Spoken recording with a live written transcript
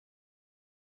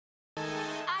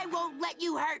won't let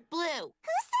you hurt Blue.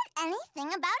 Who said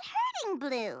anything about hurting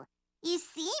Blue? You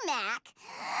see, Mac...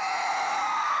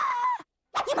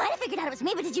 You might have figured out it was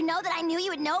me, but did you know that I knew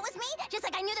you would know it was me? Just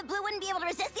like I knew that Blue wouldn't be able to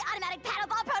resist the automatic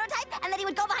paddleball prototype, and that he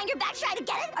would go behind your back to try to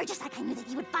get it? Or just like I knew that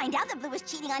you would find out that Blue was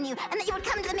cheating on you, and that you would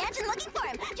come to the mansion looking for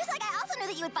him? Just like I also knew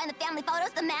that you would find the family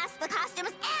photos, the masks, the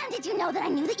costumes, and did you know that I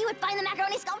knew that you would find the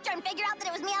macaroni sculpture and figure out that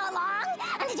it was me all along?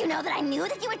 And did you know that I knew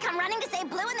that you would come running to save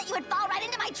Blue, and that you would fall right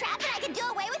into my trap, and I could do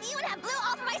away with you and have Blue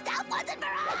all for myself once and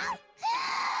for all?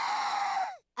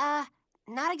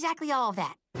 Not exactly all of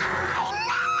that. I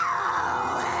know!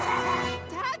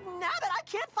 Dad-nabbit, I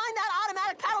can't find that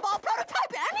automatic paddleball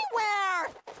prototype anywhere!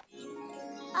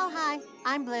 Oh, hi.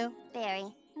 I'm Blue.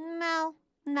 Barry. No,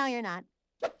 you're not.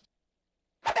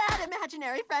 Bad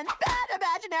imaginary friend! Bad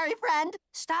imaginary friend!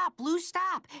 Stop, Blue,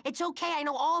 stop. It's okay, I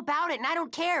know all about it, and I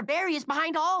don't care. Barry is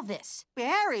behind all this.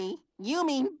 Barry? You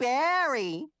mean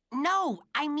Barry? No,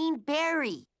 I mean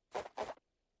Barry.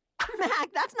 Mac,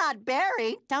 that's not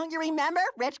Barry. Don't you remember?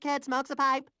 Rich kid smokes a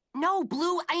pipe. No,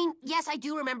 Blue, yes, I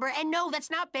do remember. And no, that's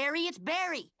not Barry, it's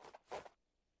Barry.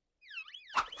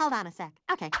 Hold on a sec.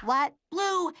 Okay, what?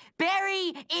 Blue,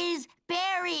 Barry is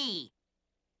Barry.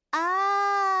 Oh.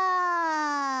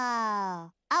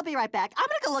 I'll be right back. I'm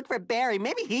gonna go look for Barry.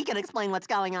 Maybe he can explain what's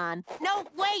going on. No,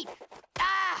 wait.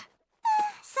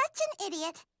 Such an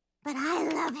idiot. But I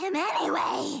love him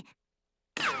anyway.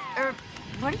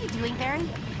 What are you doing, Barry?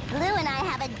 Blue and I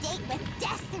have a date with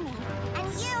destiny.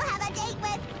 And you have a date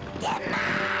with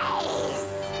demise.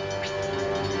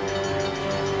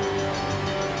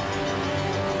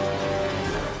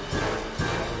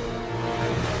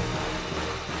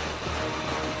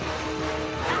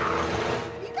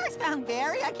 You guys found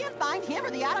Barry? I can't find him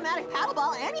or the automatic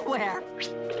paddleball anywhere.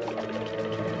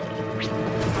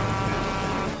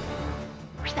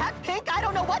 That pink, I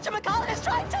don't know whatchamacallit is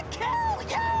trying to kill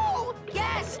you!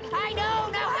 Yes, I know.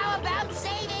 Now how about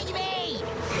saving me?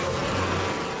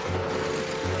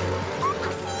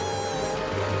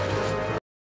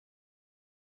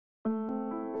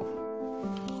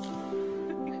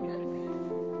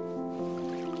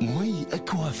 مي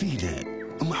أكوافينا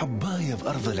محباية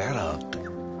بأرض العراق،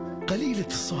 قليلة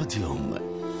الصوديوم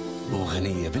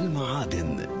وغنية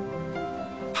بالمعادن،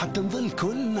 حتى نظل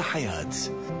كلنا حياة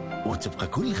وتبقى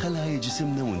كل خلايا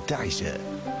جسمنا منتعشة.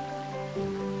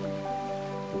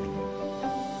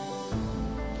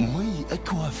 مي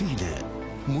أكوافينا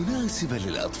مناسبة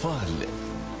للأطفال،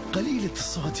 قليلة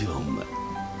الصوديوم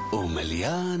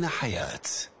ومليانة حياة.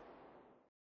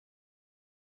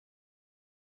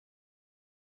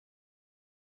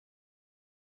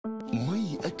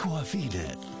 مي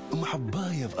أكوافينا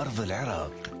محباية بأرض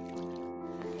العراق.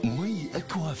 مي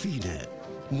أكوافينا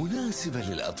مناسبة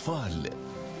للأطفال،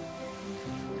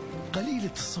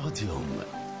 قليلة الصوديوم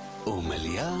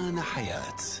ومليانة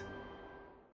حياة.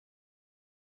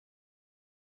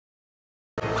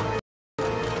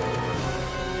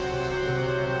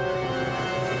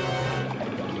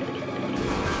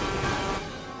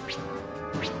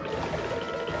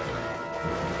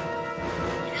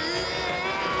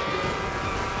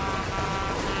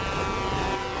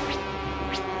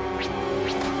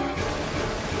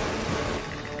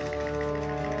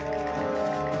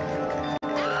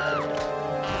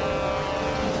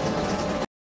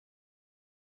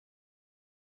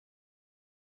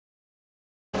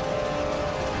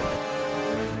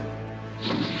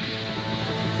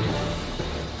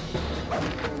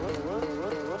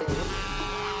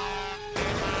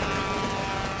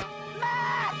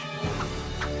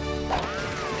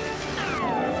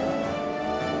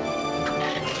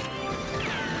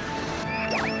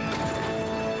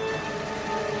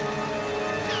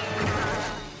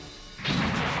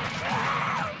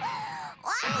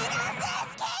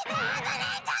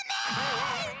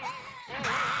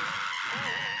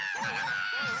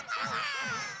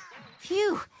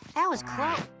 Phew, that was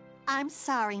close. I'm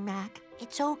sorry, Mac.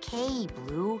 It's okay,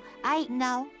 Blue.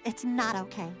 No, it's not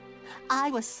okay.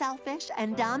 I was selfish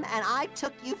and dumb, and I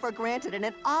took you for granted, and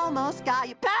it almost got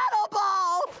you.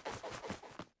 Paddleball!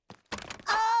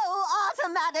 Oh,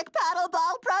 automatic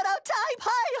paddleball prototype!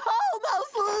 I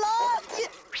almost lost you!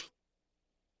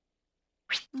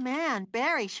 Man,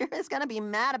 Barry sure is gonna be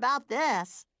mad about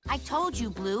this. I told you,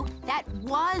 Blue. That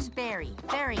was Barry.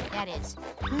 Barry, that is.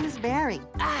 Who's Barry?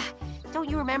 Don't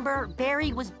you remember?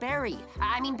 Barry was Barry.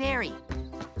 I mean Barry.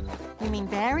 You mean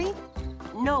Barry?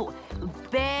 No,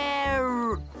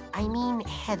 I mean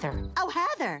Heather. Oh,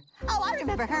 Heather. Oh, I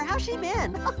remember her. How's she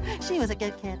been? She was a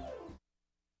good kid.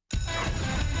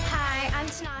 Hi, I'm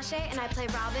Tinashe, and I play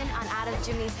Robin on Out of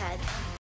Jimmy's Head.